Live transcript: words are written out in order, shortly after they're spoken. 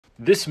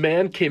This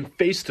man came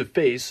face to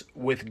face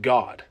with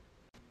God.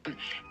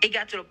 It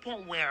got to the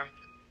point where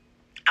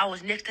I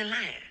was next in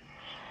line,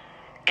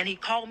 and he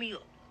called me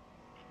up,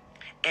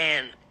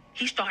 and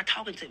he started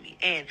talking to me.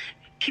 And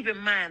keep in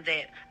mind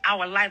that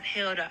our life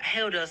held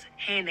us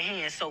hand to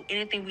hand. So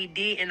anything we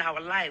did in our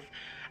life,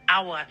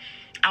 our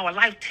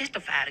life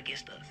testified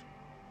against us.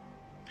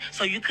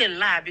 So you couldn't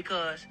lie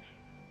because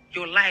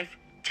your life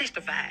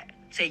testified.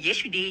 Say,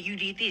 yes, you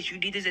did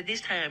this at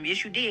this time.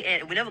 Yes, you did.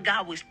 And whenever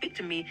God would speak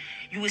to me,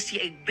 you would see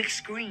a big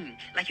screen.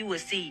 Like you would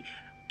see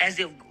as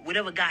if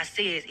whatever God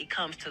says, it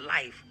comes to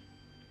life.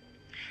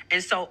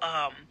 And so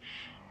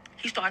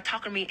he started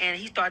talking to me, and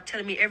he started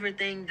telling me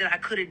everything that I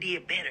could have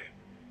did better.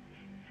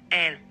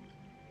 And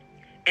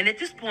at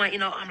this point,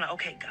 I'm like,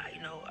 okay, God,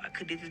 I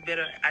could have did this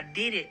better. I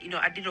did it.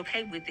 I did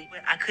okay with it. But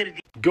I could have.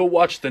 Go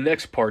watch the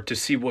next part to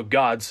see what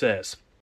God says.